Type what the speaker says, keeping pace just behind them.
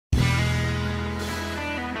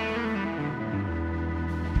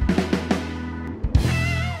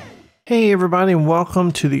Hey everybody, and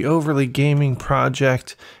welcome to the Overly Gaming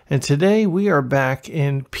Project, and today we are back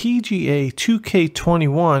in PGA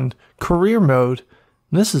 2K21 Career Mode,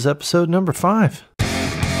 and this is episode number 5.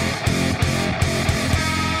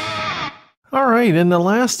 Alright, in the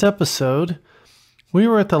last episode, we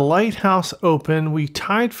were at the Lighthouse Open. We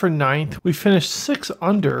tied for 9th. We finished 6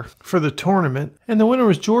 under for the tournament, and the winner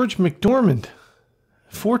was George McDormand,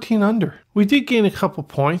 14 under. We did gain a couple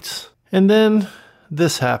points, and then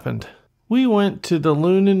this happened. We went to the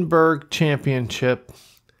Lunenburg Championship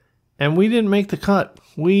and we didn't make the cut.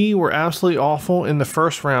 We were absolutely awful in the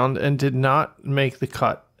first round and did not make the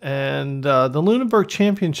cut. And the Lunenburg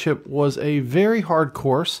Championship was a very hard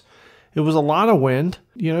course. It was a lot of wind.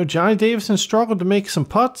 You know, Johnny Davidson struggled to make some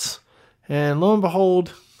putts, and lo and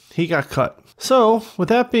behold, he got cut. So with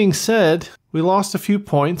that being said, we lost a few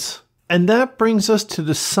points, and that brings us to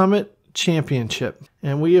the Summit Championship,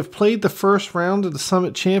 and we have played the first round of the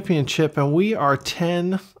Summit Championship and we are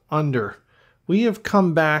 10 under. We have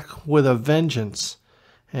come back with a vengeance,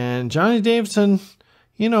 and Johnny Davidson,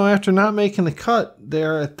 you know, after not making the cut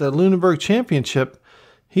there at the Lunenburg Championship,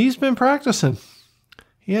 he's been practicing.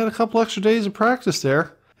 He had a couple extra days of practice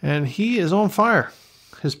there and he is on fire.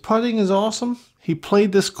 His putting is awesome. He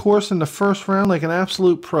played this course in the first round like an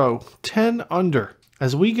absolute pro. 10 under.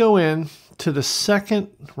 As we go in to the second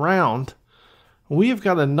round, we have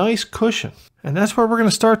got a nice cushion. And that's where we're going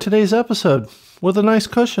to start today's episode, with a nice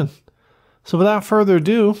cushion. So without further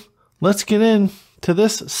ado, let's get into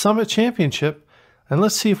this Summit Championship and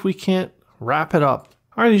let's see if we can't wrap it up.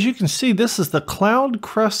 All right, as you can see, this is the Cloud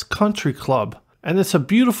Crest Country Club. And it's a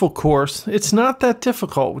beautiful course. It's not that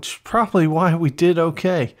difficult, which is probably why we did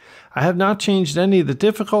okay. I have not changed any of the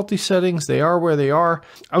difficulty settings. They are where they are.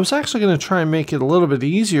 I was actually going to try and make it a little bit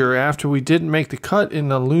easier after we didn't make the cut in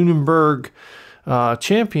the Lunenburg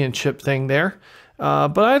Championship thing there.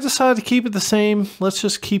 But I decided to keep it the same. Let's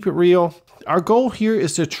just keep it real. Our goal here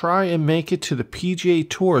is to try and make it to the PGA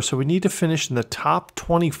Tour. So we need to finish in the top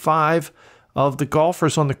 25 of the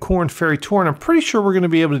golfers on the Korn Ferry Tour, and I'm pretty sure we're going to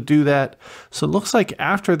be able to do that. So it looks like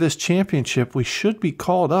after this championship, we should be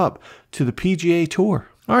called up to the PGA Tour.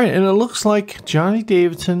 All right, and it looks like Johnny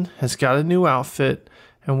Davidson has got a new outfit,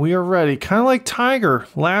 and we are ready. Kind of like Tiger.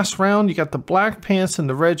 Last round, you got the black pants and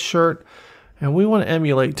the red shirt, and we want to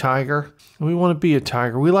emulate Tiger, and we want to be a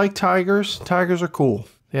Tiger. We like tigers. Tigers are cool.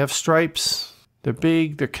 They have stripes. They're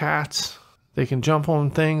big. They're cats. They can jump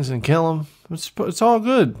on things and kill them. It's all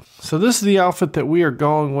good. So this is the outfit that we are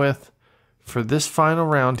going with for this final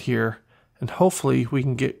round here. And hopefully we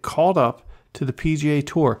can get called up to the PGA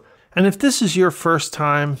Tour. And if this is your first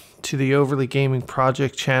time to the Overly Gaming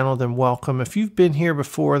Project channel, then welcome. If you've been here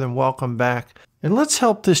before, then welcome back. And let's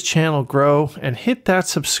help this channel grow and hit that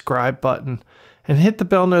subscribe button. And hit the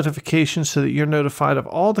bell notification so that you're notified of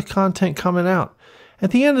all the content coming out.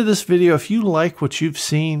 At the end of this video, if you like what you've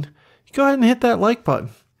seen, go ahead and hit that like button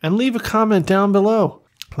and leave a comment down below.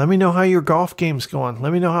 Let me know how your golf game's going.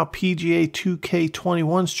 Let me know how PGA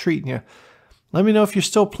 2K21's treating you. Let me know if you're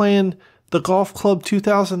still playing the Golf Club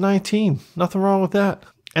 2019. Nothing wrong with that.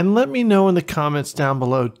 And let me know in the comments down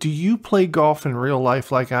below, do you play golf in real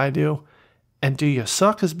life like I do? And do you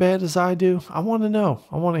suck as bad as I do? I want to know.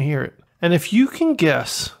 I want to hear it. And if you can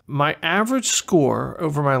guess my average score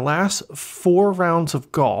over my last 4 rounds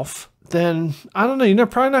of golf, then, I don't know, you're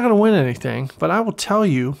probably not going to win anything, but I will tell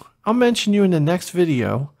you, I'll mention you in the next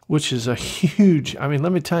video, which is a huge, I mean,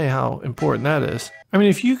 let me tell you how important that is. I mean,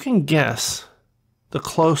 if you can guess the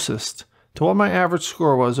closest to what my average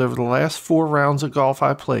score was over the last 4 rounds of golf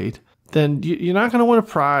I played, then you're not going to win a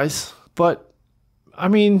prize, but, I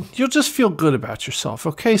mean, you'll just feel good about yourself,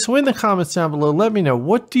 okay? So in the comments down below, let me know,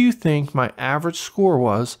 what do you think my average score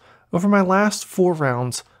was over my last 4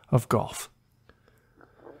 rounds of golf?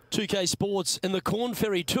 2K Sports and the Korn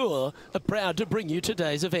Ferry Tour are proud to bring you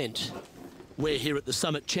today's event. We're here at the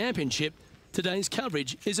Summit Championship. Today's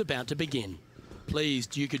coverage is about to begin.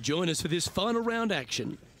 Pleased you could join us for this final round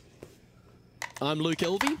action. I'm Luke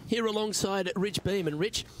Elvey, here alongside Rich Beam. And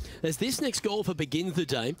Rich, as this next golfer begins the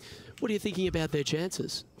day, what are you thinking about their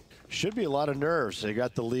chances? Should be a lot of nerves. They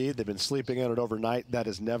got the lead. They've been sleeping on it overnight. That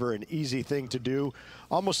is never an easy thing to do.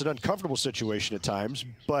 Almost an uncomfortable situation at times,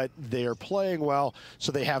 but they are playing well,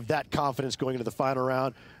 so they have that confidence going into the final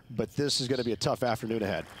round. But this is going to be a tough afternoon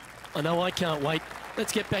ahead. I know, I can't wait.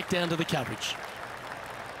 Let's get back down to the coverage.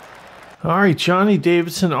 All right, Johnny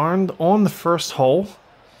Davidson on the first hole.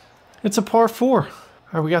 It's a par 4. All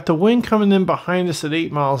right, we got the wind coming in behind us at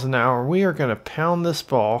 8 miles an hour. We are going to pound this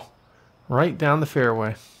ball right down the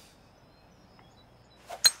fairway.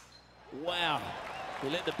 Wow. We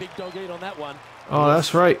let the big dog eat on that one. Oh,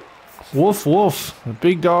 that's right. Woof, woof. The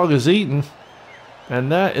big dog is eating.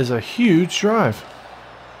 And that is a huge drive.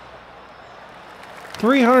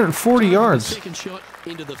 340 yards. Second shot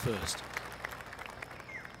into the first.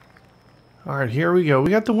 All right, here we go. We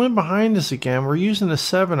got the wind behind us again. We're using a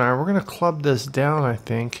 7-iron. We're going to club this down, I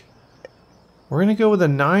think. We're going to go with a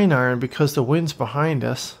 9-iron because the wind's behind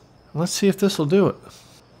us. Let's see if this will do it.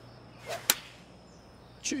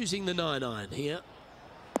 Choosing the 9-iron here.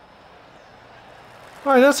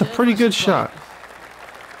 All right, that's a pretty good shot.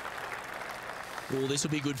 Oh, this will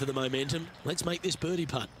be good for the momentum. Let's make this birdie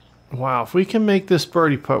putt. Wow, if we can make this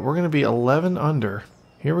birdie putt, we're going to be 11 under.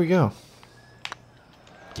 Here we go.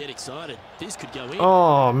 Get excited. This could go in.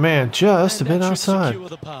 Oh, man, just a bit outside. Secure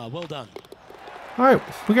the par. Well done. All right,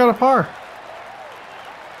 we got a par.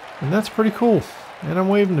 And that's pretty cool. And I'm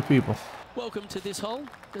waving to people. Welcome to this hole.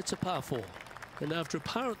 It's a par 4. And after a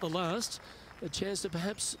par at the last, a chance to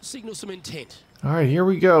perhaps signal some intent. All right, here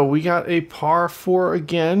we go. We got a par 4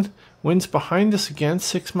 again. Wind's behind us again,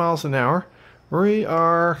 6 miles an hour.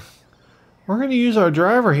 We're going to use our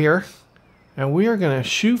driver here. And we are going to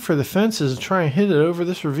shoot for the fences and try and hit it over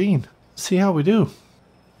this ravine. See how we do.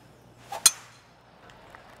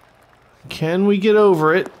 Can we get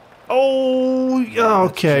over it? Oh,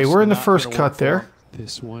 okay. We're in the first cut there.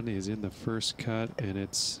 This one is in the first cut, and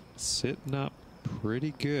it's sitting up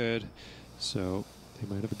pretty good. So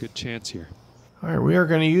they might have a good chance here. All right, we are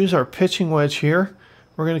going to use our pitching wedge here.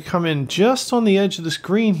 We're going to come in just on the edge of this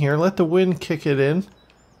green here. Let the wind kick it in.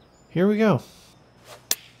 Here we go.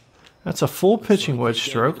 That's a full pitching wedge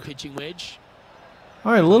stroke.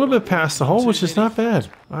 All right, a little bit past the hole, which is not bad.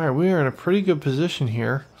 All right, we are in a pretty good position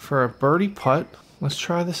here for a birdie putt. Let's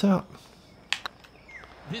try this out.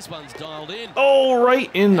 This one's dialed in. Oh, right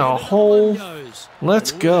in the hole.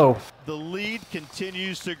 Let's go. The lead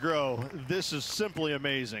continues to grow. This is simply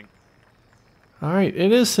amazing. All right,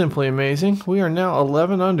 it is simply amazing. We are now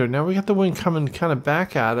 11 under. Now we got the wind coming kind of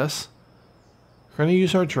back at us. We're going to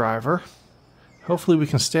use our driver. Hopefully we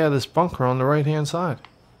can stay out of this bunker on the right-hand side.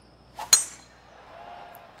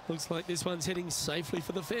 Looks like this one's heading safely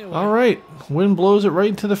for the fairway. All right, wind blows it right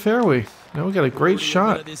into the fairway. Now we got a great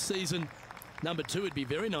shot. This season, number 2 would be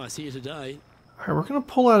very nice here today. All right, we're going to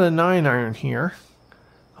pull out a 9-iron here.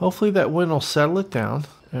 Hopefully that wind will settle it down,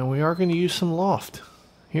 and we are going to use some loft.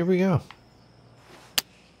 Here we go.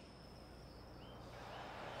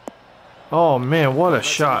 Oh man, what a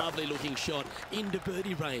shot! A lovely looking shot into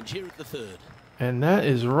birdie range here at the 3rd. And that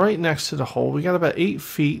is right next to the hole. We got about 8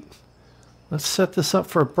 feet. Let's set this up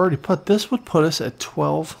for a birdie putt. This would put us at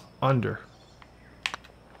 12 under.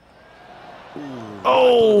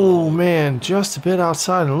 Oh man, just a bit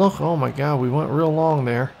outside. And look, oh my God, we went real long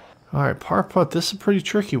there. All right, par putt. This is a pretty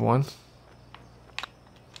tricky one.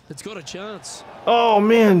 It's got a chance. Oh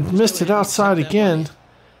man, missed it outside again.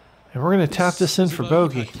 And we're going to tap this in for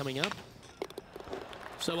bogey. Coming up.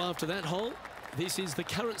 So after that hole, this is the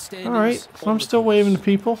current standings. All right, I'm still waving to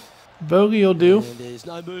people. Bogey will do. And there's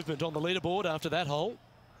no movement on the leaderboard after that hole.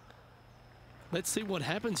 Let's see what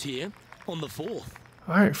happens here on the 4th.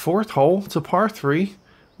 All right, 4th hole. It's a par 3.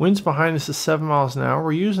 Wind's behind us is 7 miles an hour.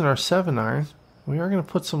 We're using our 7-iron. We are going to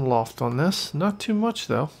put some loft on this. Not too much,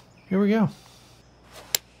 though. Here we go.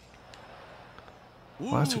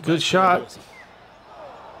 Well, that's a good shot.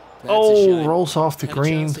 Oh, rolls off the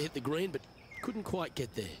green. To hit the green, but couldn't quite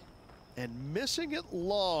get there. And missing it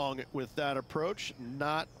long with that approach,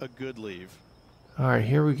 not a good leave. All right,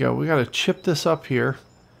 here we go. We got to chip this up here.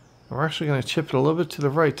 We're actually going to chip it a little bit to the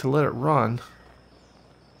right to let it run.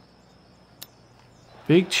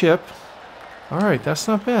 Big chip. All right, that's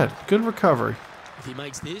not bad. Good recovery. If he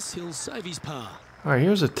makes this, he'll save his par. All right,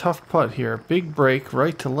 here's a tough putt here. Big break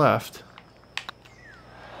right to left.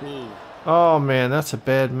 Ooh. Oh, man, that's a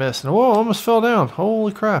bad miss. And whoa, almost fell down.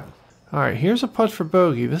 Holy crap. All right, here's a putt for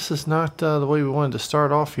bogey. This is not the way we wanted to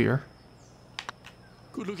start off here.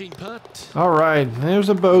 Good looking putt. All right, there's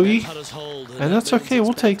a bogey. And that's okay,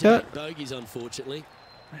 we'll take that. Bogeys, unfortunately.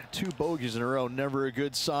 2 bogeys in a row, never a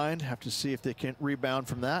good sign. Have to see if they can rebound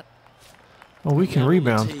from that. Oh, we can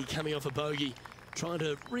rebound. Coming off a bogey, trying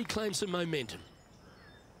to reclaim some momentum.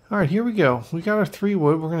 All right, here we go. We got our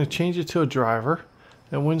 3-wood. We're going to change it to a driver.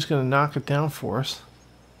 That wind's going to knock it down for us.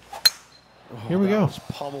 Here we go. Was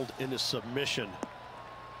pummeled into submission.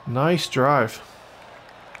 Nice drive.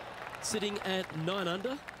 Sitting at 9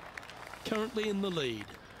 under, currently in the lead.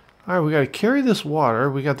 All right, we got to carry this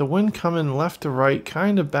water. We got the wind coming left to right,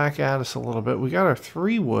 kind of back at us a little bit. We got our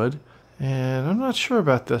 3-wood, and I'm not sure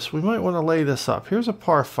about this. We might want to lay this up. Here's a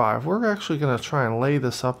par 5. We're actually going to try and lay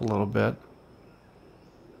this up a little bit.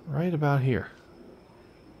 Right about here.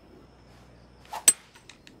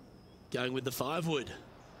 Going with the 5-wood.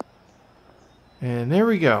 And there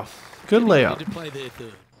we go. Good layout. To play there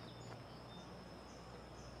third.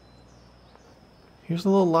 Here's a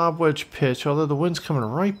little lob wedge pitch, although the wind's coming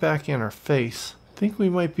right back in our face. I think we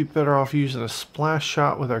might be better off using a splash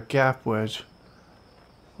shot with our gap wedge.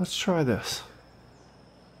 Let's try this.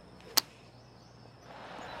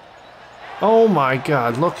 Oh my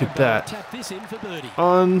God, look at that. Tap this in for birdie.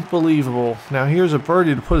 Unbelievable. Now here's a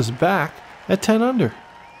birdie to put us back at 10 under.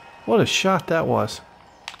 What a shot that was.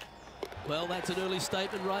 Well, that's an early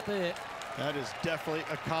statement right there. That is definitely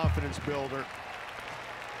a confidence builder.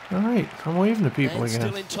 All right, I'm waving to people And again.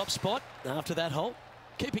 still in top spot after that hole.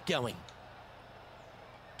 Keep it going.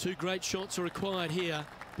 2 great shots are required here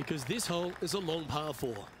because this hole is a long par 4.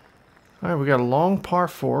 All right, we got a long par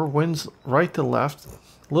 4, winds right to left,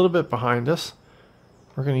 a little bit behind us.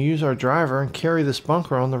 We're going to use our driver and carry this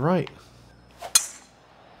bunker on the right.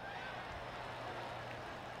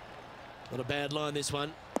 Not a bad line, this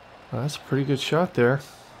one. Well, that's a pretty good shot there.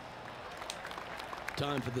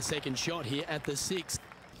 Time for the second shot here at the 6th.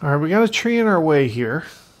 All right, we got a tree in our way here.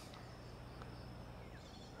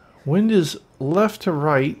 Wind is left to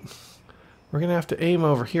right. We're going to have to aim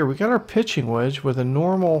over here. We got our pitching wedge with a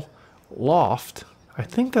normal loft. I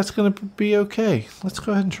think that's going to be okay. Let's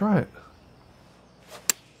go ahead and try it.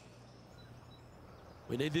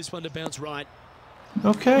 We need this one to bounce right.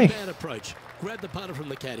 Okay. Bad approach. Grab the putter from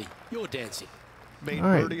the caddy. You're dancing. Made All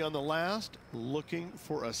right. birdie on the last. Looking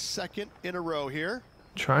for a second in a row here.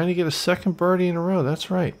 Trying to get a second birdie in a row.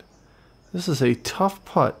 That's right. This is a tough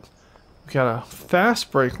putt. We've got a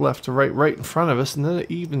fast break left to right in front of us, and then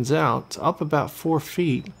it evens out. It's up about 4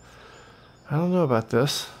 feet. I don't know about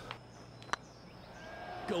this.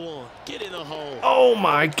 Go on. Get in the hole. Oh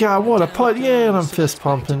my God, what a putt. Yeah, and I'm fist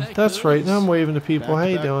pumping. That's right. Now I'm waving to people. How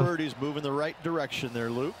you Back-to-back doing? birdies moving the right direction there,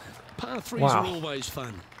 Luke. Par 3s Wow. are always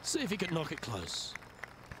fun. See if you can knock it close.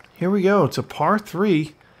 Here we go. It's a par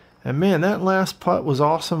 3. And man, that last putt was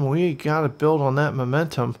awesome. We got to build on that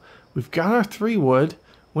momentum. We've got our 3-wood.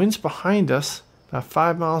 Wind's behind us, about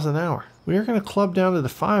 5 miles an hour. We are going to club down to the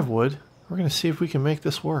 5-wood. We're going to see if we can make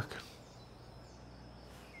this work.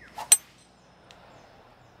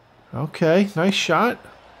 Okay, nice shot.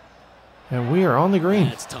 And we are on the green.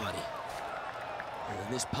 That's tiny.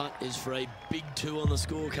 And this putt is for a big 2 on the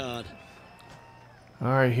scorecard. All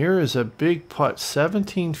right, here is a big putt,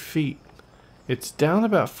 17 feet. It's down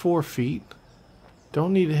about 4 feet.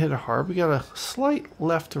 Don't need to hit it hard. We got a slight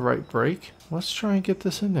left to right break. Let's try and get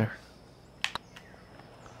this in there.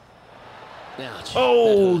 Ouch.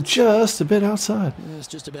 Oh, just a bit outside. It's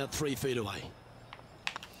just about 3 feet away.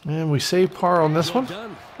 And we save par on this Well one.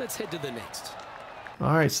 done. Let's head to the next.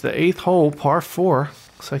 All right, it's the 8th hole, par 4.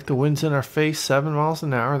 Looks like the wind's in our face, 7 miles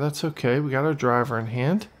an hour. That's okay. We got our driver in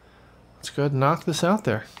hand. Let's go ahead and knock this out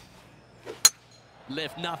there.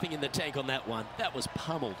 Left nothing in the tank on that one. That was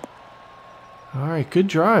pummeled. All right, good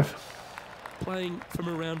drive. Playing from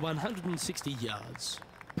around 160 yards.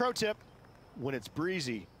 Pro tip, when it's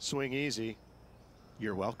breezy, swing easy.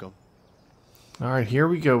 You're welcome. All right, here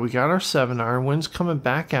we go. We got our 7-iron. Wind's coming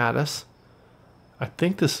back at us. I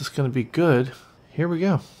think this is going to be good. Here we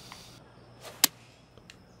go.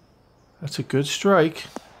 That's a good strike.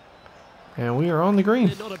 And we are on the green.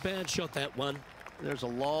 Yeah, not a bad shot, that one. There's a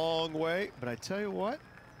long way, but I tell you what,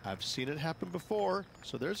 I've seen it happen before,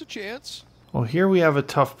 so there's a chance. Well, here we have a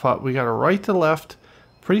tough putt. We got a right to left,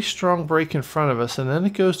 pretty strong break in front of us, and then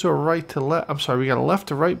it goes to a right to left. I'm sorry, we got a left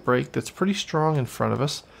to right break that's pretty strong in front of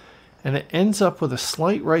us, and it ends up with a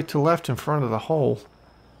slight right to left in front of the hole.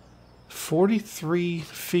 43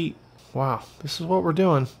 feet. Wow, this is what we're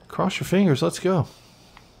doing. Cross your fingers. Let's go.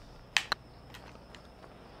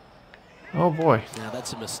 Oh boy, Now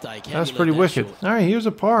that's a mistake. How that's do you pretty let that wicked. short? All right, here's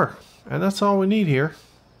a par, and that's all we need here.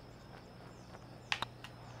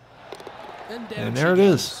 And And she there it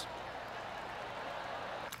goes. is.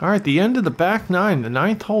 All right, the end of the back 9, the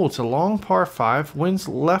 9th hole. It's a long par 5. Winds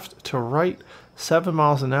left to right, 7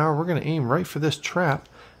 miles an hour. We're going to aim right for this trap,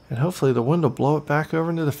 and hopefully the wind will blow it back over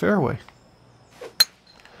into the fairway.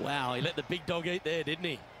 Wow, he let the big dog eat there, didn't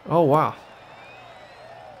he? Oh, wow.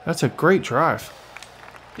 That's a great drive.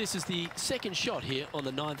 This is the second shot here on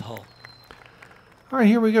the 9th hole. All right,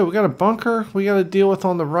 here we go. We got a bunker we got to deal with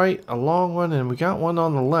on the right, a long one, and we got one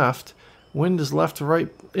on the left. Wind is left to right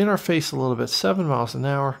in our face a little bit, 7 miles an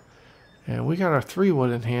hour. And we got our 3-wood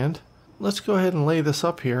in hand. Let's go ahead and lay this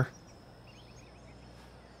up here.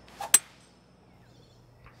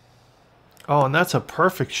 Oh, and that's a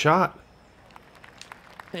perfect shot.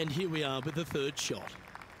 And here we are with the third shot.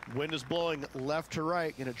 Wind is blowing left to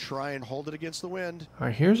right. Going to try and hold it against the wind. All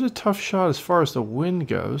right, here's a tough shot as far as the wind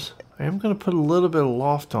goes. I am going to put a little bit of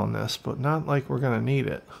loft on this, but not like we're going to need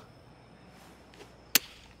it.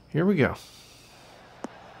 Here we go.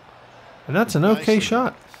 And that's an okay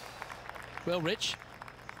shot. Well, Rich,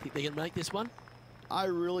 think they can make this one? I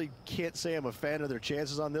really can't say I'm a fan of their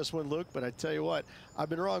chances on this one, Luke, but I tell you what, I've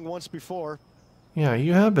been wrong once before. Yeah,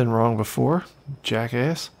 you have been wrong before,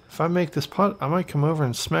 jackass. If I make this putt, I might come over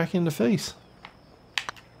and smack you in the face.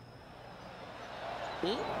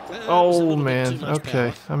 Oh, man.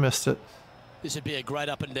 Okay, I missed it. This would be a great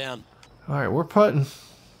up and down. All right, we're putting.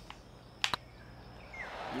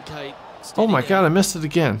 Okay. Oh, my God, I missed it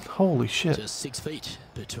again. Holy shit. Just 6 feet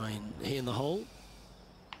between he and the hole.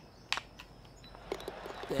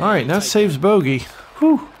 All right, that saves bogey.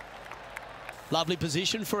 Whew. Lovely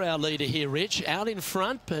position for our leader here, Rich. Out in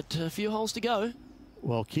front, but a few holes to go.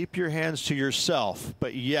 Well, keep your hands to yourself.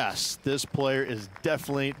 But yes, this player is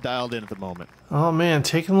definitely dialed in at the moment. Oh, man,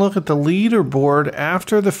 taking a look at the leaderboard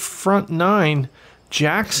after the front 9,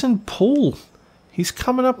 Jackson Poole. He's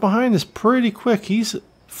coming up behind us pretty quick. He's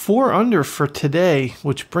 4 under for today,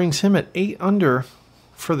 which brings him at 8 under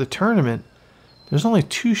for the tournament. There's only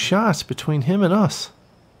 2 shots between him and us.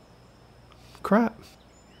 Crap.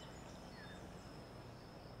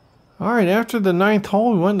 All right, after the 9th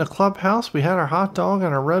hole, we went in the clubhouse. We had our hot dog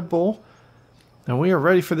and our Red Bull. And we are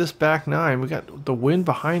ready for this back 9. We got the wind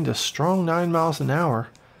behind us, strong 9 miles an hour.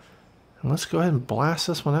 And let's go ahead and blast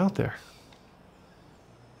this one out there.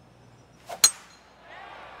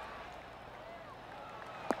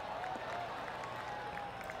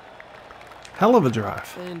 Hell of a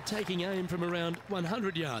drive. And taking aim from around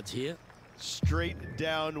 100 yards here. Straight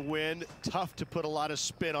downwind, tough to put a lot of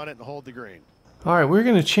spin on it and hold the green. All right, we're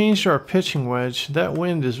going to change to our pitching wedge. That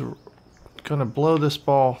wind is going to blow this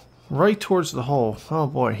ball right towards the hole. Oh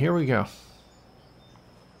boy, here we go.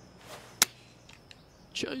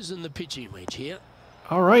 Chosen the pitching wedge here.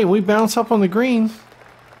 All right, we bounce up on the green.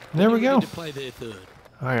 There we go. To play their third.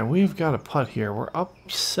 All right, we've got a putt here. We're up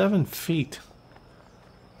 7 feet.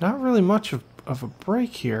 Not really much of a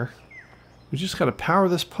break here. We just got to power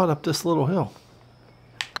this putt up this little hill.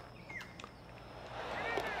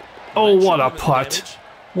 Oh, what a putt.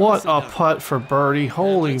 What a putt for birdie.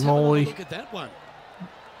 Holy moly. Look at that one.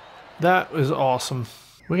 That is awesome.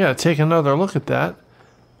 We got to take another look at that.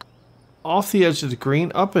 Off the edge of the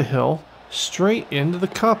green, up a hill, straight into the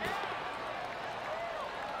cup.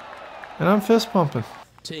 And I'm fist pumping.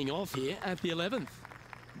 Teeing off here at the 11th.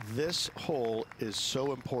 This hole is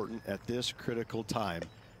so important at this critical time.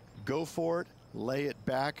 Go for it, lay it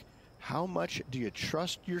back. How much do you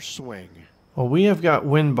trust your swing? Well, we have got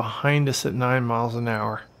wind behind us at 9 miles an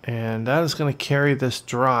hour, and that is going to carry this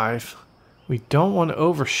drive. We don't want to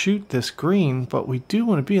overshoot this green, but we do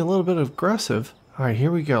want to be a little bit aggressive. All right,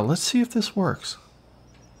 here we go. Let's see if this works.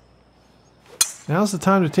 Now's the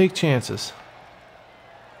time to take chances.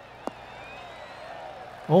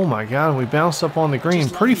 Oh my God, we bounced up on the green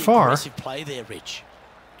pretty far. Aggressive play there, Rich.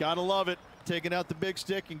 Gotta love it. Taking out the big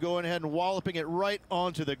stick and going ahead and walloping it right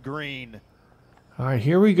onto the green. All right,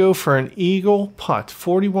 here we go for an eagle putt,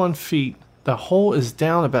 41 feet. The hole is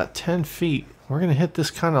down about 10 feet. We're going to hit this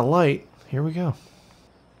kind of light. Here we go.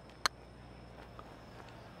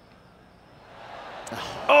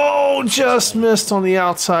 Oh, just missed on the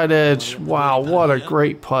outside edge. Wow, what a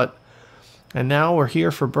great putt. And now we're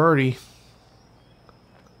here for birdie.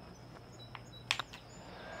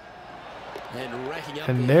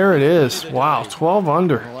 And there it is. Wow, 12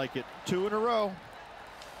 under. I like it. 2 in a row.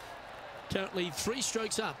 Currently 3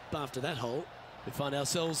 strokes up after that hole. We find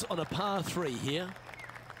ourselves on a par 3 here.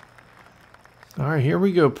 All right, here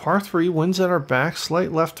we go. Par 3, winds at our back,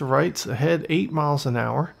 slight left to right, ahead 8 miles an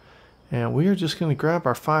hour. And we are just going to grab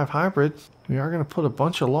our 5 hybrid. We are going to put a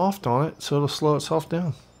bunch of loft on it so it'll slow itself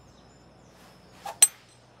down.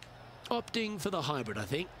 Opting for the hybrid, I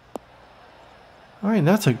think. All right,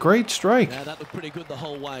 that's a great strike. Now that looked pretty good the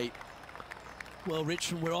whole way. Well, Rich,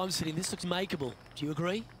 from where I'm sitting, this looks makeable. Do you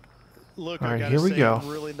agree? Look, all right, I gotta here we say, go. I'm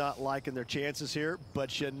really not liking their chances here,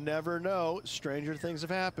 but you never know. Stranger things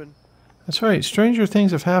have happened. That's right. Stranger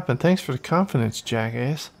things have happened. Thanks for the confidence,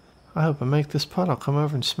 jackass. I hope I make this putt. I'll come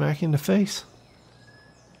over and smack you in the face.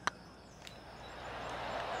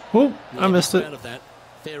 Whoop, I missed it. Out of that.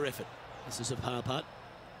 Fair effort. This is a par putt.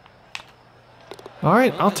 All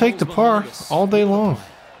right, I'll take the par all day long.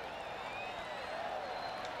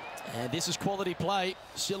 And this is quality play,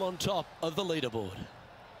 still on top of the leaderboard.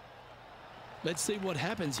 Let's see what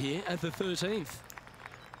happens here at the 13th.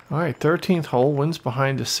 All right, 13th hole, winds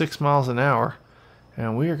behind us 6 miles an hour.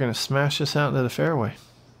 And we are going to smash this out into the fairway.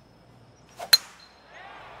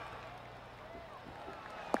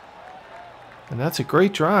 And that's a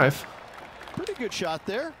great drive. Pretty good shot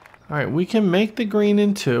there. All right, we can make the green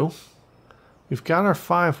in 2. We've got our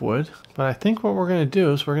 5 wood, but I think what we're going to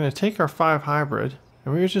do is we're going to take our 5 hybrid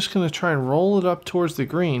and we're just going to try and roll it up towards the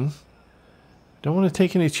green. Don't want to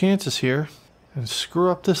take any chances here and screw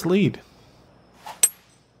up this lead.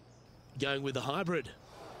 Going with the hybrid.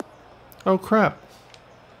 Oh crap.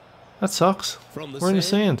 That sucks. From the We're in the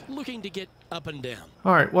sand. Looking to get up and down.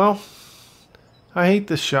 Alright, well, I hate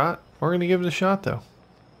this shot. We're going to give it a shot though.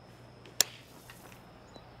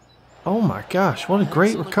 Oh my gosh, what a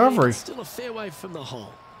great recovery. Still a fair way from the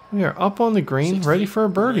hole. We are up on the green, ready for a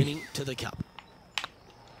birdie. To the cup.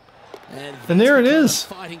 And there it is.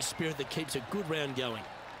 Fighting spirit that keeps a good round going.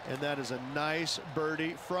 And that is a nice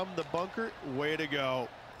birdie from the bunker. Way to go.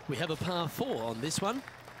 We have a par 4 on this one.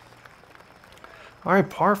 Alright,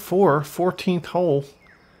 par 4, 14th hole.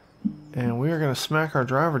 And we are going to smack our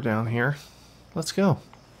driver down here. Let's go.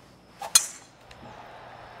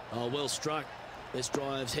 Oh, well struck. This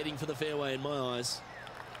drive's heading for the fairway in my eyes.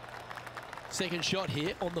 Second shot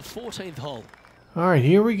here on the 14th hole. Alright,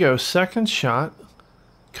 here we go. Second shot.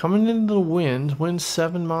 Coming into the wind. Wind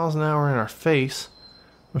 7 miles an hour in our face.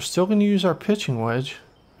 We're still going to use our pitching wedge.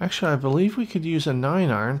 Actually, I believe we could use a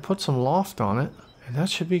 9-iron, put some loft on it, and that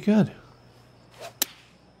should be good.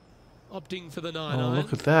 Opting for the 9-iron. Oh,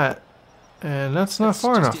 look at that. And that's not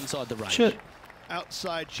far enough. Inside the range. Shit.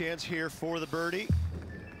 Outside chance here for the birdie.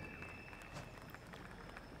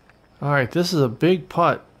 Alright, this is a big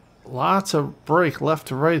putt. Lots of break left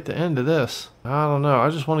to right at the end of this. I don't know. I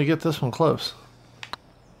just want to get this one close.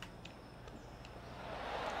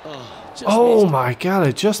 Oh my god,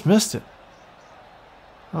 I just missed it.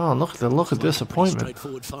 Oh, look at the look of disappointment.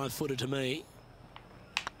 Straightforward 5-footer to me.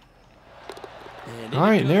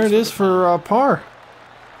 Alright, there it is for par.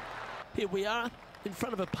 Here we are in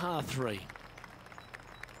front of a par 3.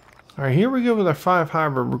 Alright, here we go with our 5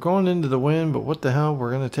 hybrid. We're going into the wind, but what the hell,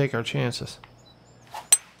 we're going to take our chances.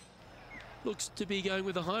 Looks to be going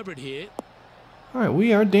with a hybrid here. Alright,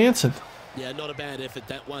 we are dancing. Yeah, not a bad effort,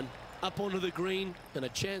 that one. Up onto the green and a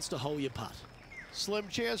chance to hole your putt. Slim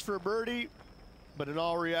chance for a birdie, but in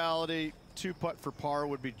all reality, 2 putt for par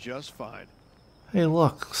would be just fine. Hey,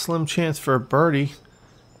 look, slim chance for a birdie.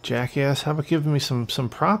 Jackass, how about giving me some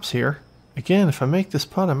props here? Again, if I make this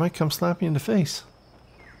putt, I might come slap you in the face.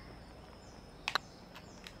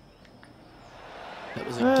 That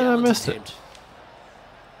was a gallant I missed attempt.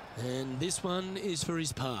 And this one is for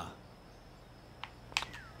his par.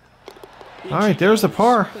 Alright, there's the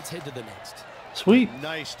par. Let's head to the next. Sweet.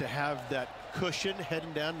 Nice to have that cushion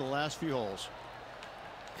heading down the last few holes.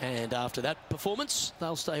 And after that performance,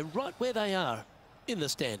 they'll stay right where they are in the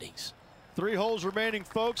standings. 3 holes remaining,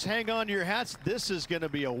 folks. Hang on to your hats. This is going to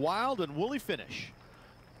be a wild and woolly finish.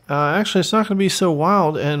 Actually, it's not going to be so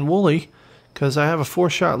wild and woolly because I have a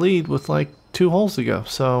 4-shot lead with like 2 holes to go.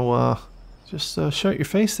 So just shut your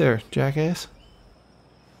face there, jackass.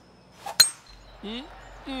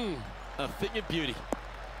 A thing of beauty.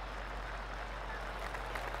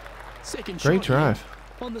 Second Great shot drive.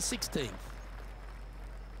 On the 16th.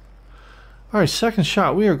 Alright, second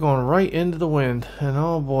shot. We are going right into the wind. And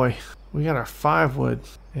oh boy, we got our 5 wood.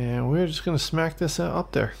 And we're just going to smack this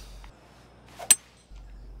up there.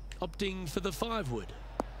 Opting for the 5 wood.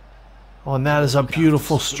 Oh, and that is a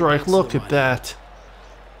beautiful strike. Look at that.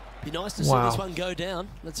 Be nice to see this one go down.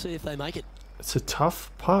 Let's see if they make it. It's a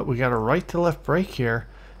tough putt. We got a right to left break here.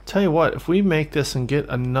 Tell you what, if we make this and get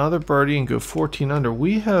another birdie and go 14 under,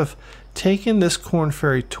 we have taken this Korn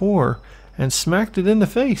Ferry Tour and smacked it in the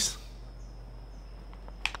face.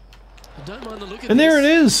 I don't mind the look of And there it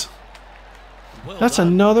this. is. Well That's done.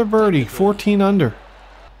 another birdie, 14 under.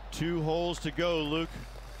 2 holes to go, Luke.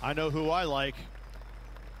 I know who I like.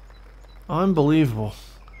 Unbelievable.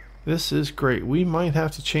 This is great. We might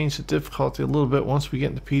have to change the difficulty a little bit once we get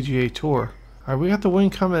into PGA Tour. Alright, we got the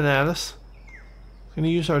wind coming at us. Gonna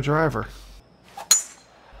use our driver.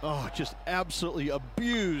 Oh, just absolutely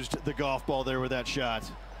abused the golf ball there with that shot.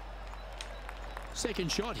 Second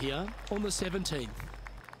shot here on the 17th.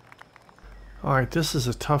 Alright, this is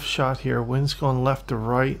a tough shot here. Wind's going left to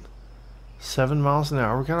right. 7 miles an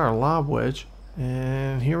hour. We got our lob wedge.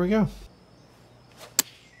 And here we go.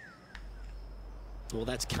 Well,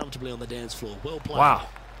 that's comfortably on the dance floor. Well played. Wow.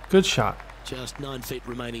 Good shot. Just 9 feet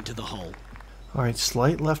remaining to the hole. Alright,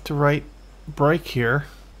 slight left to right break here.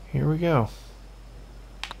 Here we go.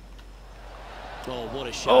 Oh, what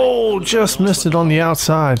a shot. Oh, just missed it on the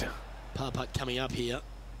outside. Par putt coming up here.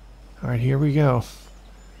 Alright, here we go.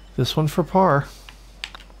 This one for par.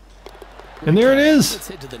 And there it is. Let's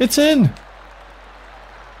head to the It's next. in.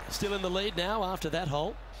 Still in the lead now after that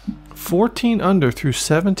hole. 14 under through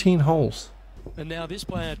 17 holes. And now this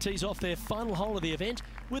player tees off their final hole of the event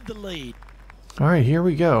with the lead. Alright, here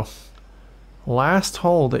we go. Last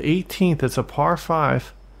hole, the 18th. It's a par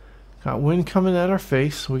 5. Got wind coming at our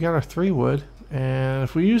face. We got our 3-wood. And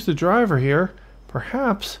if we use the driver here,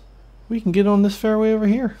 perhaps we can get on this fairway over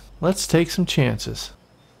here. Let's take some chances.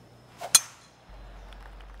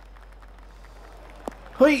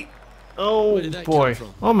 Wait! Oh boy,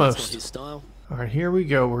 almost. All right, here we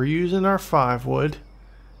go. We're using our 5-wood.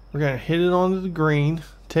 We're going to hit it onto the green.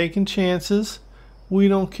 Taking chances. We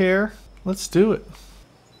don't care. Let's do it.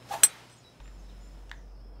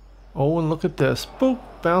 Oh, and look at this. Boop.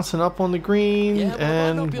 Bouncing up on the green,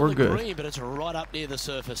 and we're good. Green, but it's right up near the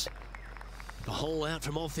surface. A hole out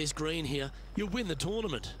from off this green here. You'll win the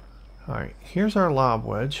tournament. All right, here's our lob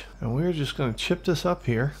wedge, and we're just going to chip this up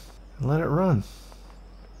here and let it run.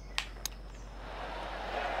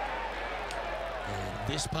 And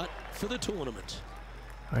this putt for the tournament.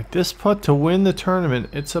 All right, this putt to win the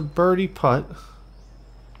tournament. It's a birdie putt.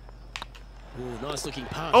 Ooh, nice looking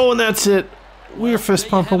putt. Oh, and that's it. We're fist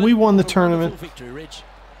pumping. We won the tournament. Victory, Rich.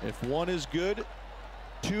 If 1 is good,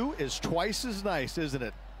 2 is twice as nice, isn't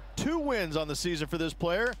it? 2 wins on the season for this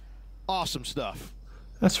player. Awesome stuff.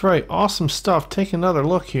 That's right. Awesome stuff. Take another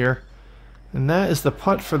look here. And that is the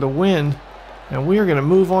putt for the win. And we are going to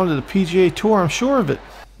move on to the PGA Tour. I'm sure of it.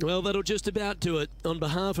 Well, that'll just about do it. On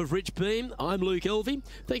behalf of Rich Beam, I'm Luke Elvey.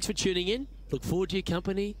 Thanks for tuning in. Look forward to your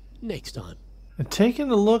company next time. And taking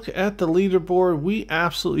a look at the leaderboard, we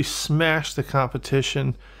absolutely smashed the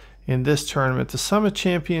competition in this tournament. The Summit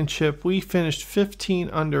Championship, we finished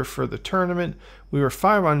 15 under for the tournament. We were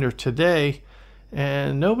 5 under today,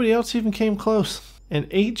 and nobody else even came close. An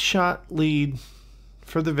 8-shot lead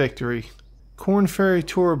for the victory. Korn Ferry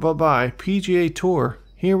Tour, bye-bye. PGA Tour,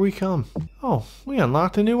 here we come. Oh, we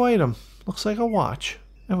unlocked a new item. Looks like a watch.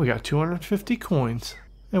 And we got 250 coins.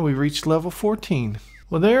 And we reached level 14.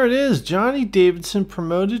 Well, there it is. Johnny Davidson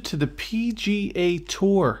promoted to the PGA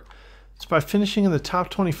Tour. It's by finishing in the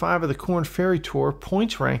top 25 of the Korn Ferry Tour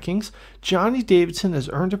points rankings. Johnny Davidson has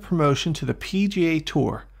earned a promotion to the PGA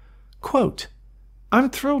Tour. Quote,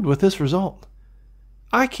 "I'm thrilled with this result.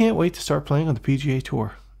 I can't wait to start playing on the PGA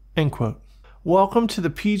Tour." End quote. Welcome to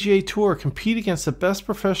the PGA Tour. Compete against the best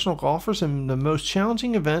professional golfers in the most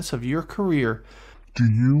challenging events of your career. Do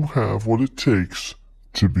you have what it takes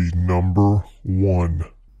to be number 1?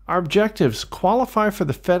 Our objectives: qualify for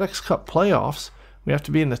the FedEx Cup playoffs. We have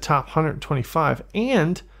to be in the top 125.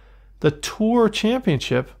 And the Tour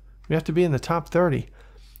Championship, we have to be in the top 30.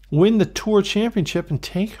 Win the Tour Championship and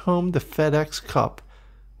take home the FedEx Cup.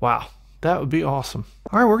 Wow, that would be awesome.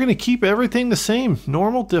 All right, we're going to keep everything the same.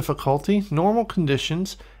 Normal difficulty, normal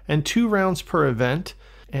conditions, and 2 rounds per event.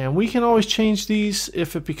 And we can always change these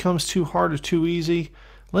if it becomes too hard or too easy.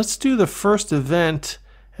 Let's do the first event,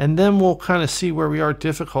 and then we'll kind of see where we are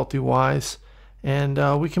difficulty-wise.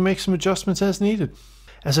 And we can make some adjustments as needed.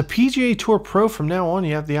 As a PGA Tour pro from now on,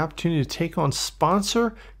 you have the opportunity to take on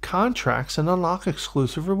sponsor contracts and unlock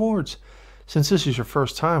exclusive rewards. Since this is your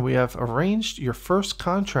first time, we have arranged your first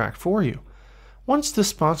contract for you. Once this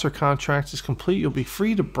sponsor contract is complete, you'll be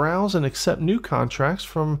free to browse and accept new contracts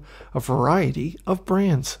from a variety of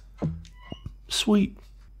brands. Sweet.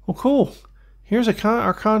 Well, cool. Here's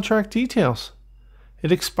our contract details.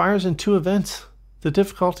 It expires in 2 events. The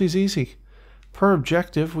difficulty is easy. Per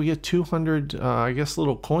objective, we get 200,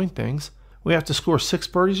 little coin things. We have to score 6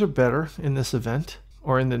 birdies or better in this event,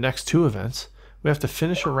 or in the next 2 events. We have to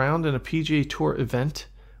finish a round in a PGA Tour event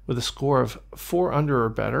with a score of 4 under or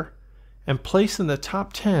better, and place in the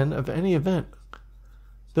top 10 of any event.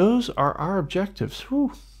 Those are our objectives.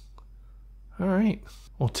 Whew. All right.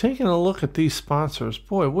 Well, taking a look at these sponsors,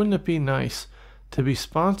 boy, wouldn't it be nice to be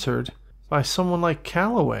sponsored by someone like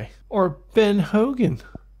Callaway or Ben Hogan?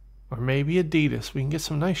 Or maybe Adidas. We can get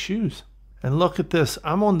some nice shoes. And look at this.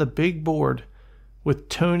 I'm on the big board with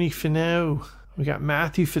Tony Finau. We got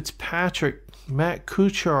Matthew Fitzpatrick, Matt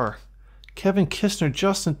Kuchar, Kevin Kistner,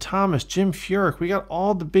 Justin Thomas, Jim Furyk. We got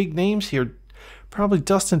all the big names here. Probably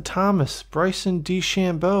Dustin Thomas, Bryson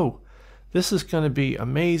DeChambeau. This is going to be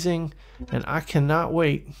amazing, and I cannot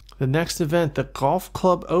wait. The next event, the Golf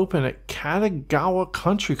Club Open at Katagawa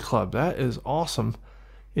Country Club. That is awesome.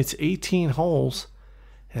 It's 18 holes.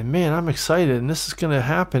 And man, I'm excited, and this is going to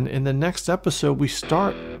happen in the next episode. We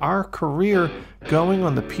start our career going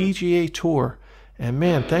on the PGA Tour. And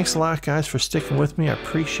man, thanks a lot, guys, for sticking with me. I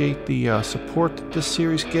appreciate the support that this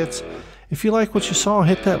series gets. If you like what you saw,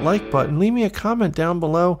 hit that like button. Leave me a comment down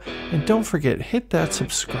below. And don't forget, hit that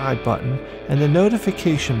subscribe button and the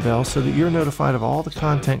notification bell so that you're notified of all the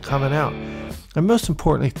content coming out. And most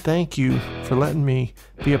importantly, thank you for letting me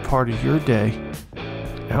be a part of your day.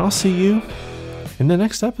 And I'll see you in the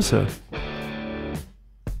next episode.